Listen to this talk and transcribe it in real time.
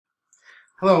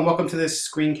Hello and welcome to this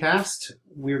screencast.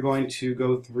 We're going to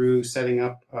go through setting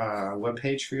up a web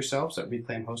page for yourselves at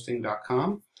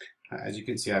reclaimhosting.com. As you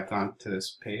can see, I've gone to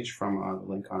this page from the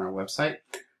link on our website,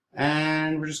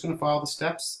 and we're just going to follow the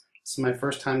steps. This is my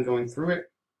first time going through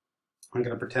it. I'm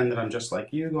going to pretend that I'm just like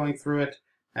you going through it,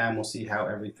 and we'll see how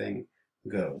everything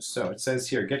goes. So it says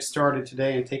here, get started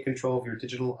today and take control of your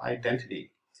digital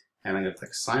identity. And I'm going to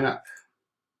click sign up.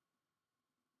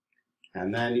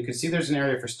 And then you can see there's an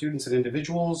area for students and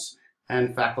individuals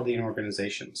and faculty and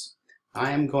organizations.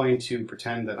 I am going to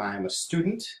pretend that I am a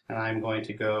student and I'm going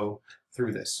to go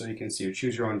through this. So you can see you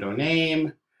choose your own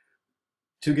domain,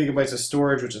 2 gigabytes of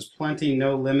storage, which is plenty,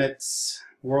 no limits,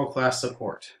 world-class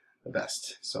support, the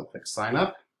best. So click sign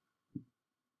up.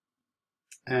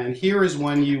 And here is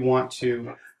when you want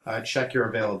to check your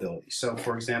availability. So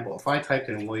for example, if I typed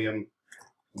in William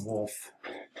Wolf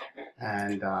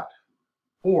and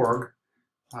 .org,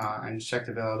 and checked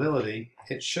availability,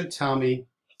 it should tell me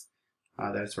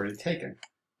that it's already taken.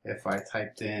 If I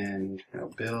typed in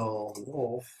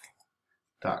billwolf.com,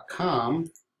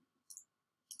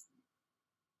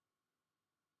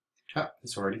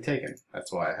 it's already taken.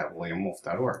 That's why I have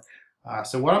williamwolf.org.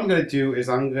 So what I'm going to do is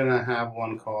I'm going to have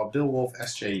one called Bill Wolf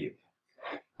SJU,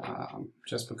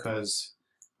 just because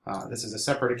this is a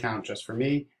separate account just for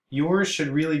me. Yours should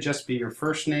really just be your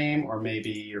first name, or maybe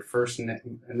your first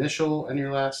initial and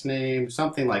your last name,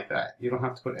 something like that. You don't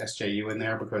have to put SJU in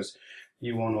there because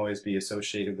you won't always be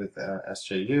associated with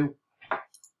SJU.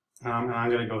 And I'm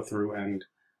going to go through and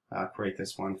create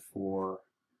this one for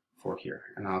here.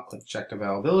 And I'll click checked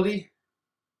availability.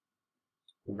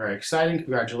 Very exciting.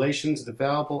 Congratulations, it's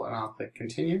available. And I'll click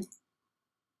continue.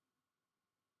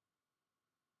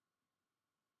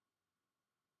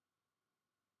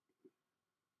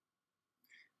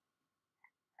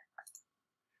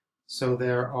 So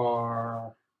there's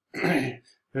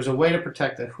a way to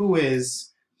protect that. Who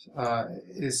is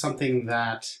something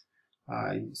that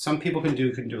some people can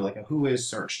do like a who is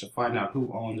search to find out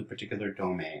who owns a particular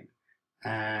domain.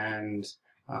 And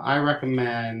I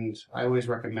always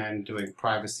recommend doing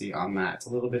privacy on that. It's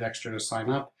a little bit extra to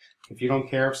sign up. If you don't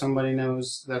care if somebody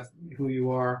knows who you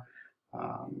are,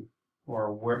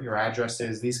 or where your address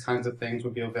is, these kinds of things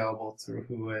would be available through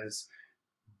who is.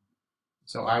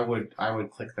 So I would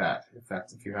click that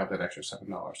if you have that extra $7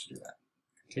 to do that.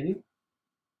 Continue.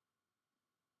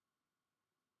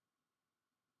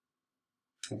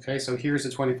 Okay, so here's the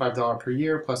 $25 per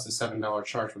year plus the $7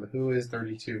 charge for the who is,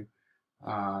 $32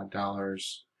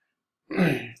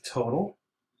 total.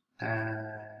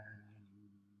 And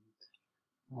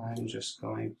I'm just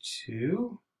going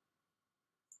to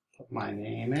put my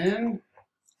name in.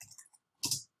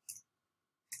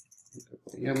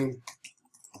 William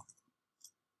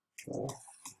Wolf.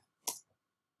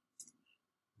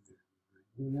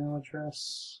 Email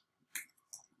address.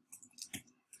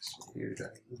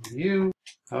 You.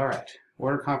 All right.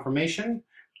 Order confirmation.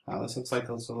 This looks like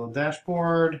this little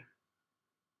dashboard,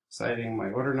 citing my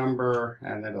order number,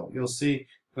 and then you'll see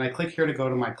when I click here to go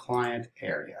to my client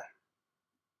area.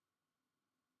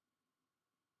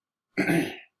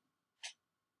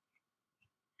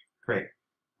 Great.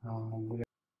 Fine.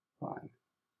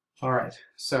 All right,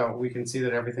 so we can see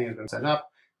that everything has been set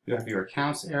up. You have your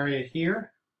accounts area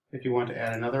here. If you want to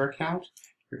add another account,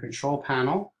 your control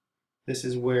panel. This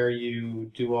is where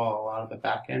you do a lot of the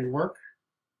back-end work.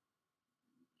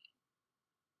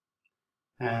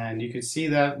 And you can see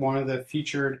that one of the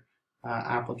featured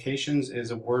applications is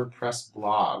a WordPress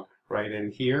blog right in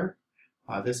here.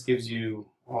 This gives you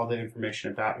all the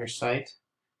information about your site,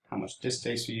 how much disk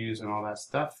space you use, and all that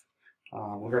stuff.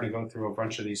 We're going to go through a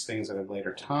bunch of these things at a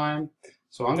later time.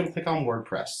 So I'm going to click on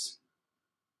WordPress.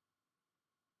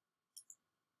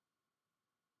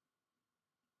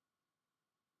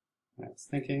 That's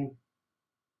thinking.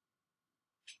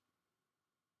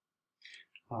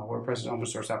 WordPress is an open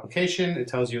source application. It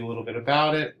tells you a little bit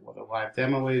about it, what a live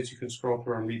demo is. You can scroll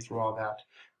through and read through all that.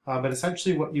 But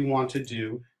essentially what you want to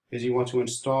do is you want to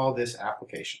install this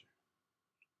application.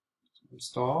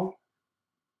 Install.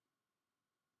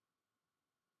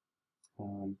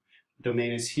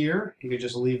 Domain is here. You can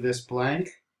just leave this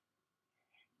blank.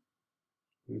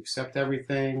 You accept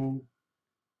everything.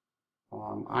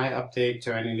 I update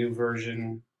to any new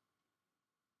version.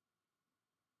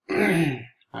 Update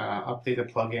the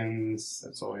plugins.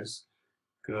 That's always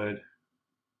good.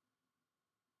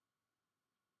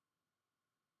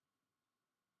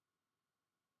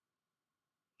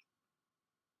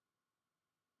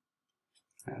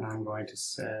 And I'm going to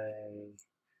say,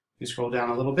 if you scroll down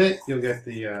a little bit, you'll get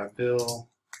the Bill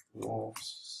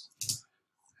Wolf's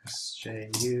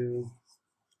SJU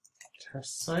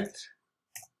test site.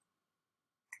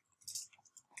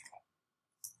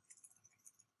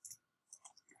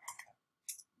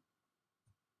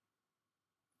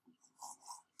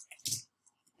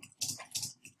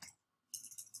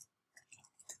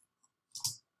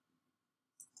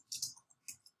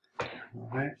 All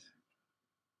right.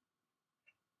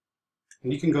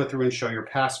 And you can go through and show your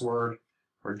password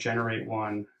or generate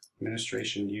one,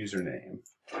 administration username.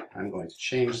 I'm going to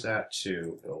change that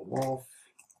to Bill Wolf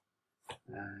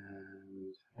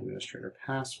and administrator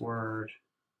password.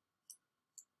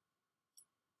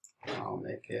 I'll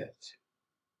make it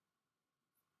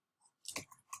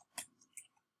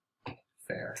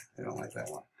fair. I don't like that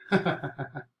one.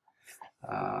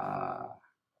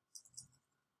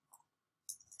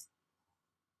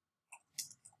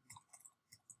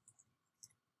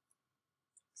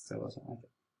 Still doesn't like it.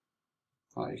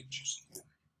 Oh, you can choose.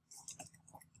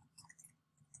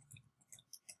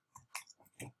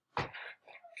 Okay.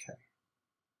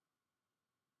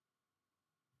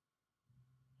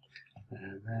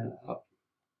 And then up.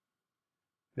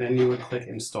 Then you would click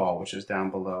install, which is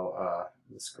down below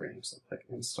the screen. So click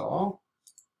install.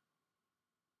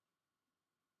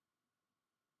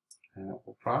 And it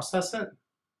will process it.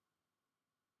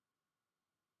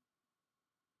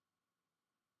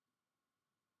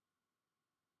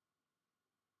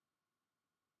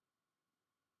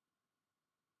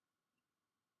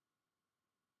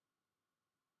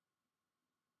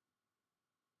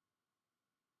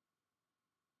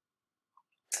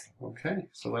 Okay,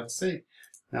 so let's see.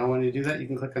 Now when you do that, you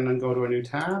can click and then go to a new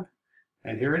tab.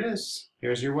 And here it is.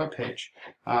 Here's your web page.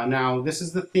 Now this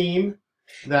is the theme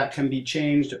that can be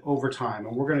changed over time.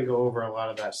 And we're going to go over a lot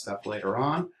of that stuff later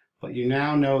on. But you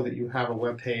now know that you have a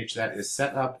web page that is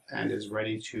set up and is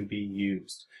ready to be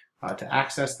used. To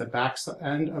access the back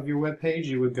end of your web page,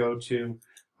 you would go to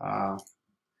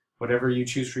whatever you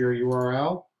choose for your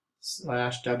URL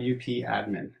 /WP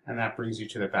admin. And that brings you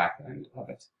to the back end of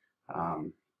it.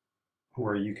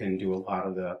 Where you can do a lot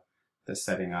of the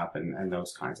setting up and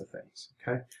those kinds of things.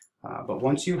 Okay, but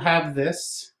once you have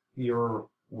this, you're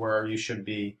where you should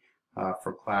be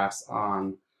for class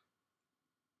on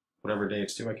whatever day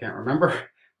it's due. I can't remember.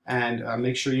 And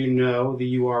make sure you know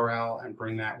the URL and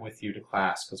bring that with you to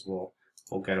class because we'll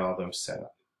get all those set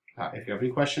up. If you have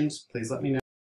any questions, please let me know.